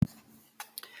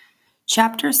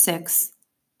Chapter 6,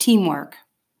 Teamwork.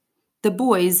 The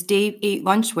boys Dave ate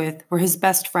lunch with were his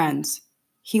best friends.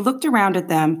 He looked around at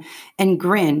them and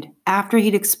grinned after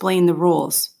he'd explained the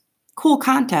rules. Cool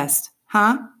contest,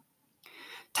 huh?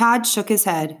 Todd shook his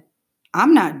head.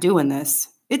 I'm not doing this.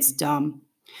 It's dumb.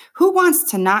 Who wants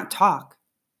to not talk?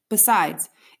 Besides,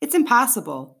 it's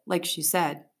impossible, like she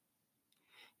said.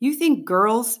 You think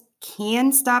girls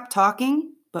can stop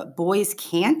talking, but boys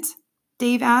can't?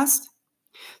 Dave asked.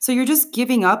 So you're just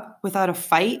giving up without a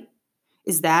fight?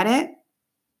 Is that it?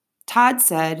 Todd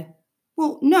said,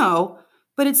 Well, no,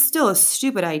 but it's still a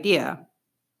stupid idea.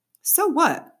 So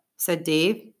what? Said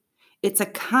Dave. It's a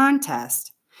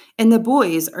contest, and the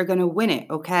boys are going to win it,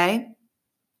 okay?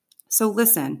 So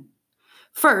listen.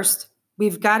 First,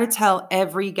 we've got to tell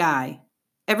every guy.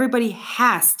 Everybody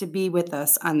has to be with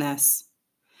us on this.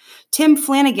 Tim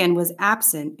Flanagan was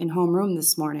absent in homeroom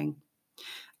this morning.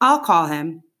 I'll call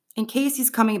him in case he's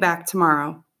coming back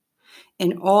tomorrow.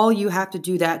 And all you have to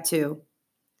do that too.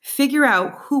 Figure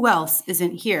out who else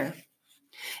isn't here.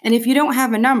 And if you don't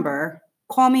have a number,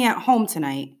 call me at home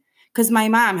tonight because my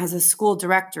mom has a school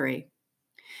directory.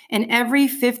 And every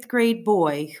fifth grade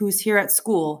boy who's here at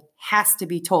school has to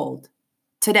be told.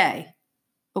 Today.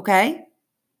 Okay?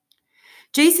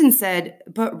 Jason said,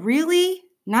 but really?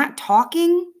 Not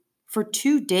talking for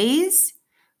 2 days?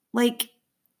 Like,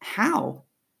 how?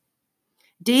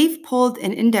 Dave pulled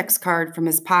an index card from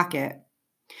his pocket.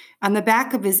 On the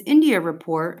back of his India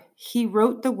report, he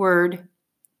wrote the word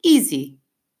easy.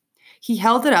 He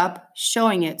held it up,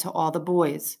 showing it to all the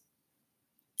boys.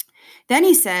 Then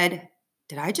he said,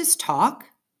 Did I just talk?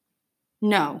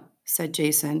 No, said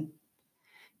Jason.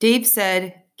 Dave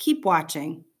said, Keep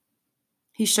watching.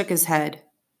 He shook his head.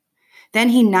 Then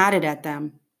he nodded at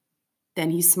them. Then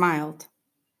he smiled.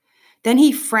 Then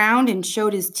he frowned and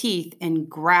showed his teeth and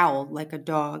growled like a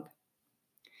dog.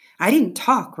 I didn't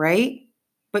talk, right?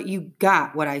 But you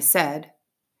got what I said.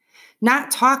 Not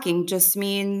talking just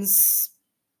means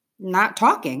not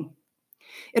talking.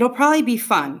 It'll probably be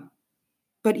fun.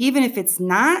 But even if it's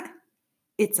not,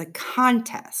 it's a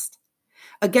contest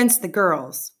against the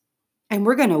girls. And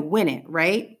we're going to win it,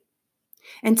 right?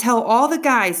 And tell all the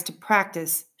guys to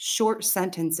practice short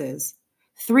sentences,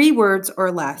 3 words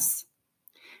or less.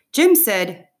 Jim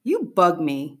said, You bug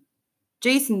me.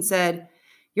 Jason said,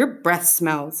 Your breath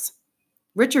smells.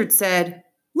 Richard said,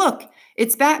 Look,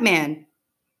 it's Batman.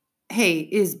 Hey,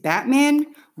 is Batman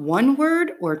 1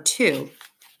 word or 2?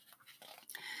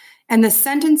 And the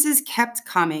sentences kept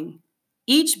coming,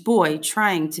 each boy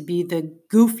trying to be the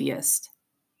goofiest.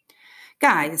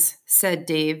 Guys, said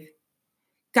Dave.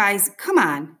 Guys, come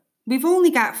on. We've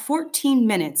only got 14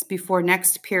 minutes before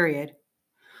next period.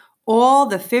 All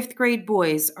the 5th grade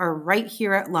boys are right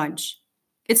here at lunch.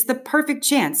 It's the perfect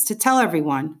chance to tell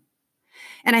everyone.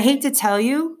 And I hate to tell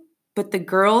you, but the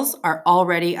girls are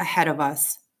already ahead of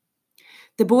us.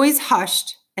 The boys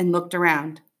hushed and looked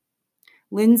around.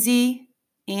 Lindsay,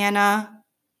 Anna,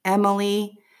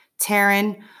 Emily,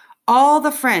 Taryn, all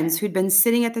the friends who'd been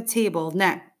sitting at the table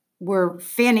were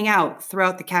fanning out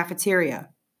throughout the cafeteria,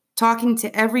 talking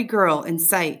to every girl in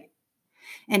sight.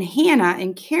 And Hannah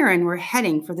and Karen were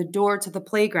heading for the door to the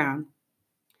playground.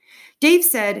 Dave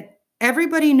said,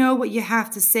 Everybody know what you have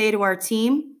to say to our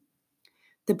team?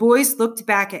 The boys looked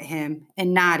back at him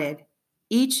and nodded,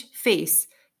 each face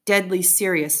deadly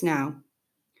serious now.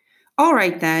 All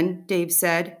right then, Dave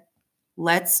said,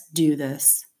 let's do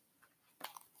this.